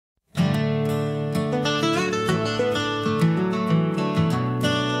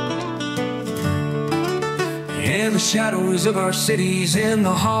In the shadows of our cities, in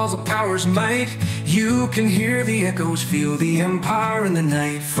the halls of power's might, you can hear the echoes, feel the empire in the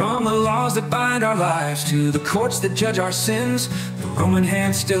night. From the laws that bind our lives to the courts that judge our sins, the Roman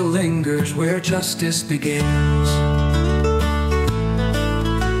hand still lingers where justice begins.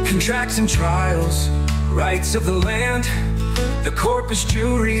 Contracts and trials, rights of the land, the corpus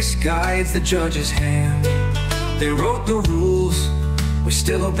juris guides the judge's hand. They wrote the rules, we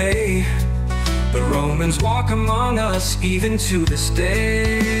still obey, but Romans walk among us even to this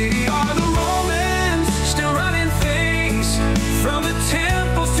day. Are the Romans still running things? From the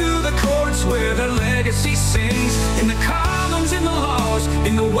temples to the courts where their legacy sings. In the columns, in the laws,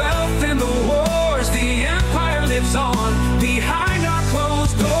 in the wealth and the wars, the empire lives on behind our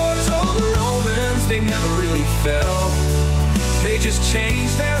closed doors. Oh, the Romans, they never really fell. They just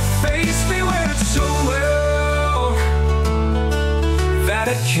changed their face, they wear it so well.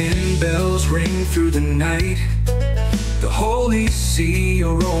 Vatican bells ring through the night, the Holy See, a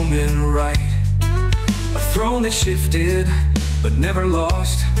Roman right. A throne that shifted, but never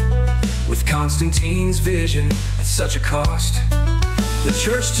lost, with Constantine's vision at such a cost. The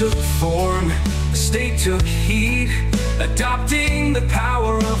church took form, the state took heed, adopting the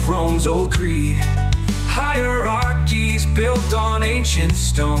power of Rome's old creed. Hierarchies built on ancient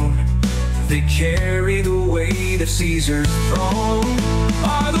stone, they carry the weight of Caesar's throne.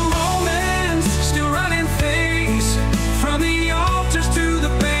 Are the Romans still running things? From the altars to the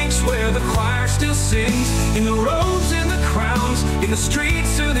banks where the choir still sings. In the robes and the crowns, in the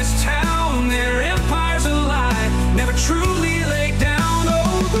streets of this town, their empire's alive, never truly laid down.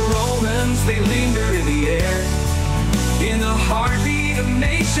 Oh, the Romans, they linger in the air. In the heartbeat of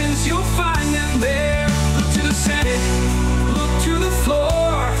nations, you'll find them there. Look to the Senate, look to the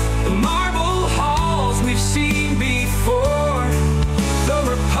floor, the marble halls we've seen before. The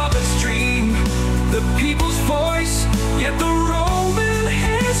Republic's dream, the people's voice, yet the Roman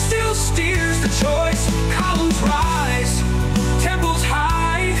hand still steers the choice. Columns rise, temples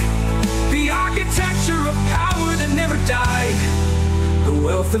hide, the architecture of power that never died. The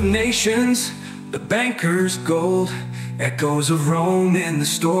wealth of nations, the bankers' gold, echoes of Rome in the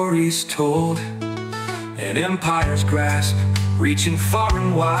stories told. An empire's grasp, reaching far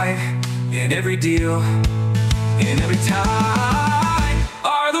and wide, in every deal, in every tide.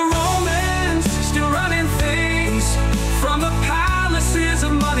 Are the Romans still running things? From the palaces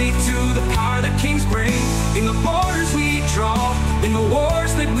of money to the power that kings bring. In the borders we draw, in the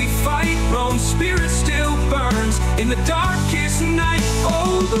wars that we fight, Rome's spirit still burns in the darkest night.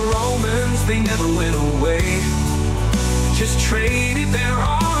 Oh, the Romans, they never went away, just traded their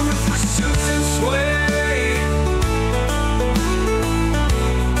armor for suits and sway.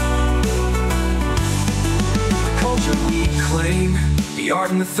 The culture we claim, the art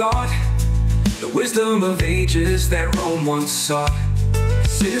and the thought, the wisdom of ages that Rome once sought.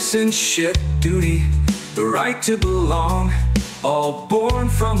 Citizenship, duty, the right to belong, all born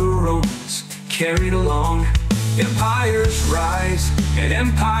from the Romans, carried along. Empires rise and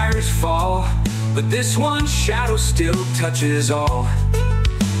empires fall, but this one shadow still touches all.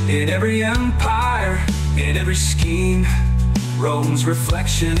 In every empire, in every scheme, Rome's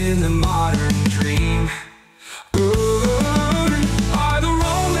reflection in the modern dream. Are the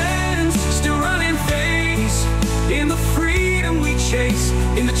Romans still running things? In the freedom we chase,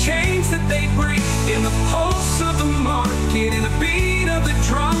 in the change that they bring, in the pulse of the market, in the beat of the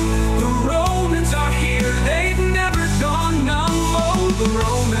drum, the Romans are here, they've never gone numb. Oh, the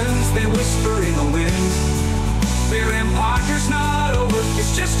Romans, they whisper in the wind, their empire's not over,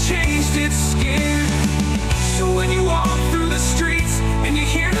 it's just changed its skin. So when you walk through the streets and you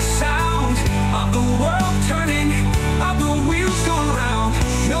hear the sound of the world turning, of the wheels going round,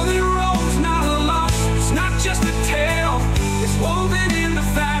 know that Rome's not lost, it's not just a tale, it's woven in the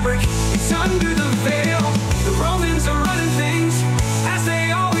fabric, it's under the veil. The Romans are running things as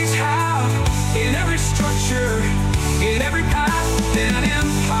they always have, in every structure, in every path, an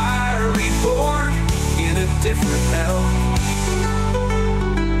empire reborn in a different hell.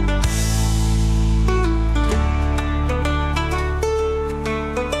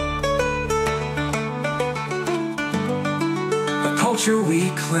 The culture we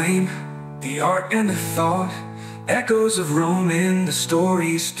claim, the art and the thought, echoes of Rome in the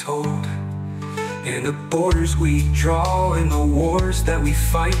stories told. In the borders we draw, in the wars that we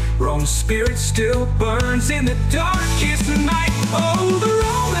fight, Rome's spirit still burns in the darkest night. Oh, the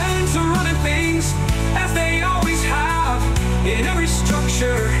Romans are running things as they always have, in every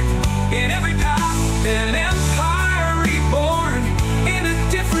structure, in every path, an empire